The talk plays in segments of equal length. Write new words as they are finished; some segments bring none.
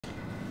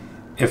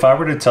If I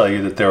were to tell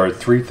you that there are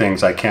 3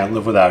 things I can't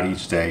live without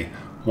each day,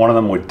 one of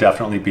them would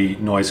definitely be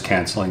noise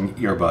canceling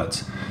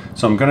earbuds.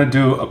 So I'm going to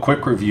do a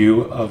quick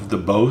review of the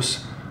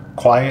Bose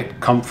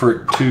Quiet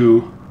Comfort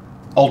 2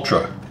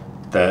 Ultra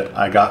that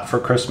I got for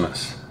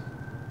Christmas.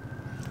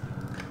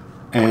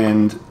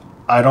 And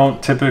I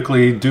don't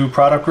typically do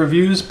product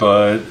reviews,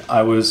 but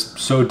I was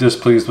so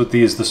displeased with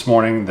these this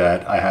morning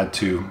that I had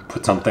to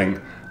put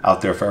something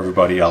out there for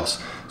everybody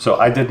else. So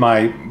I did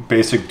my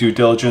basic due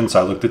diligence.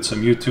 I looked at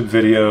some YouTube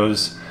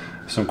videos,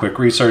 some quick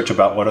research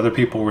about what other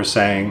people were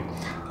saying.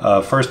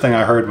 First thing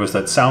I heard was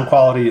that sound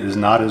quality is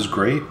not as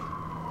great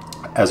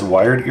as a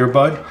wired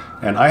earbud.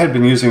 And I had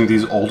been using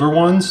these older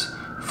ones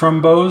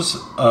from Bose.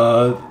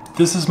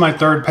 This is my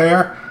 3rd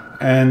pair,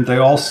 and they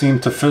all seem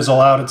to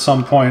fizzle out at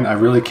some point. I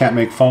really can't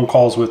make phone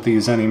calls with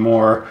these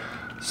anymore.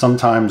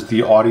 Sometimes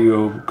the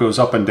audio goes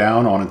up and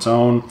down on its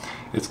own.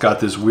 It's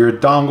got this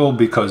weird dongle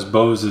because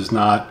Bose is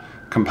not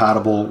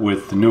compatible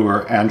with the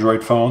newer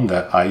Android phone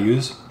that I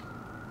use.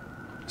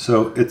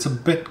 So it's a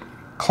bit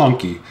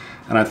clunky,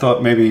 and I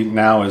thought maybe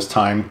now is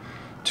time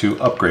to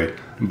upgrade.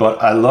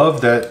 But I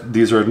love that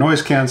these are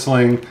noise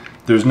canceling.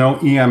 There's no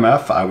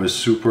EMF. I was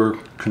super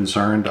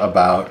concerned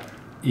about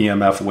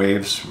EMF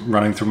waves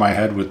running through my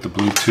head with the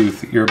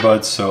Bluetooth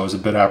earbuds, so I was a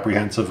bit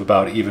apprehensive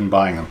about even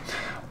buying them.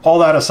 All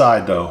that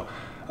aside though,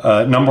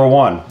 number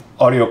 1,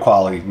 audio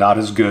quality, not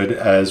as good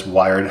as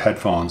wired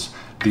headphones.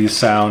 These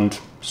sound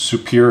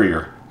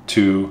superior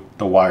to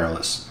the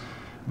wireless.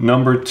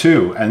 Number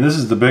 2, and this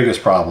is the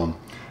biggest problem,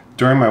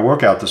 during my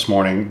workout this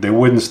morning, they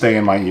wouldn't stay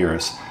in my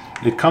ears.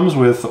 It comes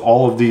with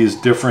all of these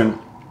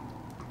different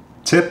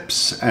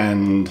tips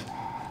and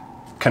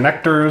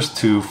connectors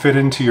to fit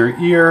into your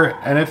ear,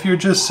 and if you're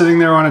just sitting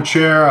there on a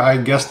chair, I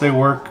guess they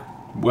work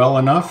well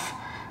enough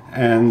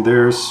and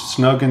they're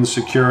snug and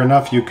secure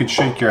enough. You could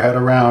shake your head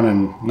around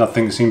and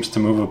nothing seems to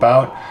move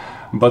about,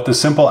 but the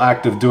simple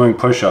act of doing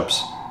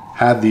push-ups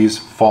had these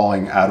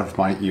falling out of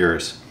my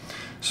ears.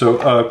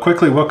 So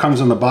quickly, what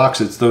comes in the box?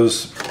 It's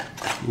those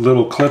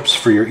little clips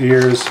for your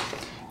ears.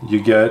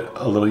 You get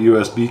a little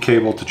USB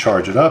cable to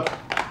charge it up,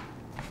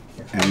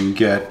 and you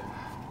get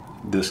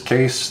this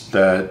case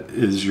that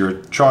is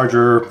your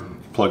charger.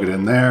 Plug it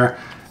in there,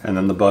 and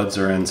then the buds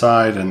are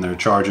inside and they're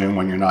charging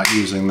when you're not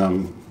using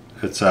them,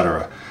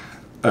 etc.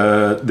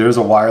 There's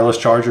a wireless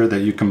charger that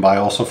you can buy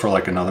also for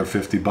like another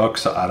 50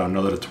 bucks. I don't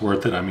know that it's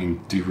worth it. I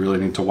mean, do you really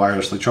need to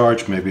wirelessly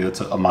charge? Maybe it's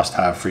a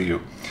must-have for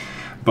you.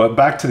 But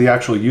back to the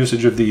actual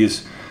usage of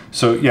these.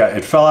 So yeah,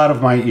 it fell out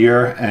of my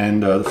ear,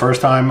 and the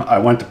first time I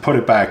went to put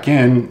it back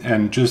in,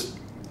 and just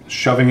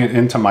shoving it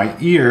into my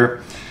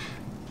ear,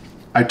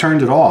 I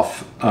turned it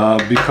off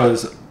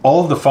because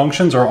all of the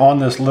functions are on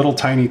this little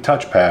tiny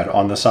touchpad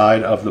on the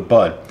side of the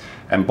bud,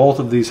 and both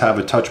of these have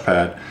a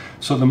touchpad.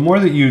 So the more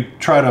that you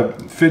try to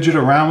fidget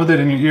around with it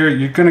in your ear,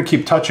 you're going to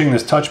keep touching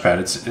this touchpad.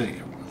 It's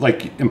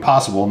like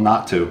impossible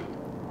not to.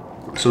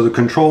 So the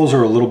controls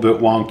are a little bit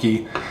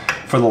wonky.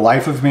 For the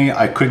life of me,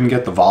 I couldn't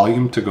get the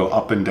volume to go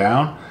up and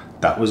down.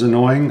 That was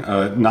annoying.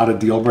 Not a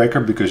deal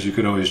breaker because you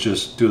could always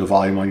just do the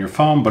volume on your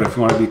phone, but if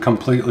you want to be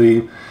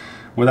completely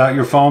without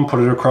your phone, put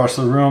it across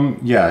the room,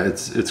 yeah,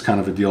 it's kind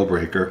of a deal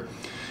breaker.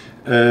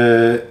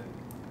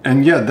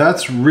 And yeah,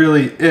 that's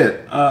really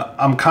it.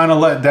 I'm kind of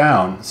let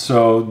down.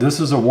 So this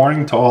is a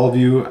warning to all of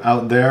you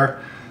out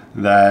there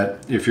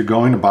that if you're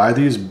going to buy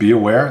these, be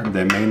aware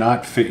they may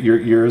not fit your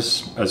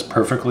ears as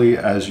perfectly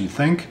as you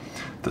think.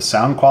 The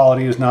sound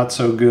quality is not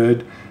so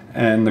good,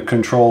 and the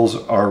controls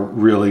are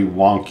really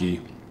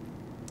wonky.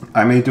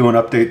 I may do an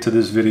update to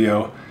this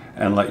video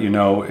and let you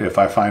know if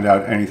I find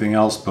out anything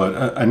else,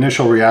 but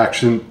initial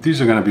reaction,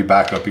 these are going to be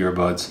backup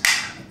earbuds.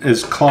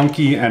 As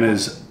clunky and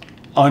as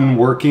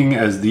unworking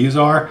as these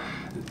are,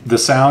 the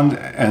sound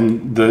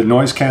and the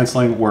noise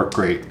canceling work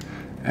great.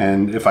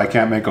 And if I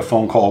can't make a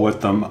phone call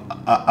with them,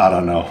 I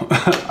don't know.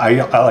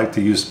 I like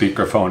to use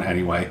speakerphone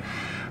anyway,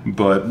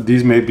 but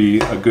these may be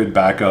a good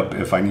backup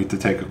if I need to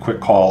take a quick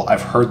call.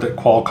 I've heard that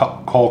call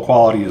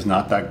quality is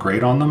not that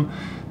great on them.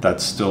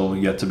 That's still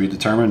yet to be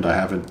determined. I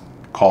haven't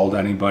called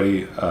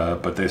anybody,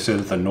 but they say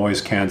that the noise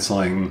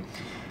canceling,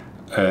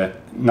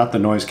 not the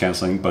noise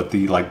canceling, but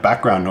the like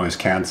background noise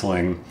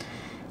canceling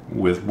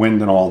with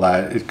wind and all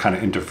that, it kind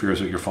of interferes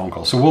with your phone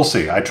call. So we'll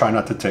see. I try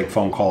not to take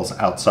phone calls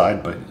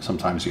outside, but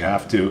sometimes you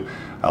have to.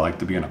 I like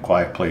to be in a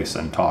quiet place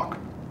and talk.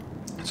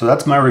 So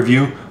that's my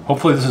review.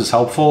 Hopefully this is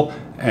helpful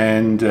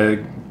and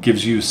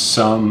gives you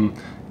some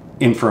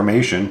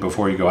information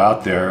before you go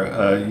out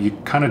there. You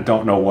kind of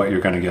don't know what you're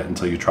going to get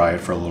until you try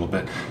it for a little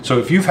bit. So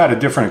if you've had a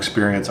different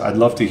experience, I'd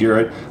love to hear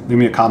it. Leave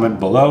me a comment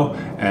below,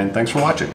 and thanks for watching.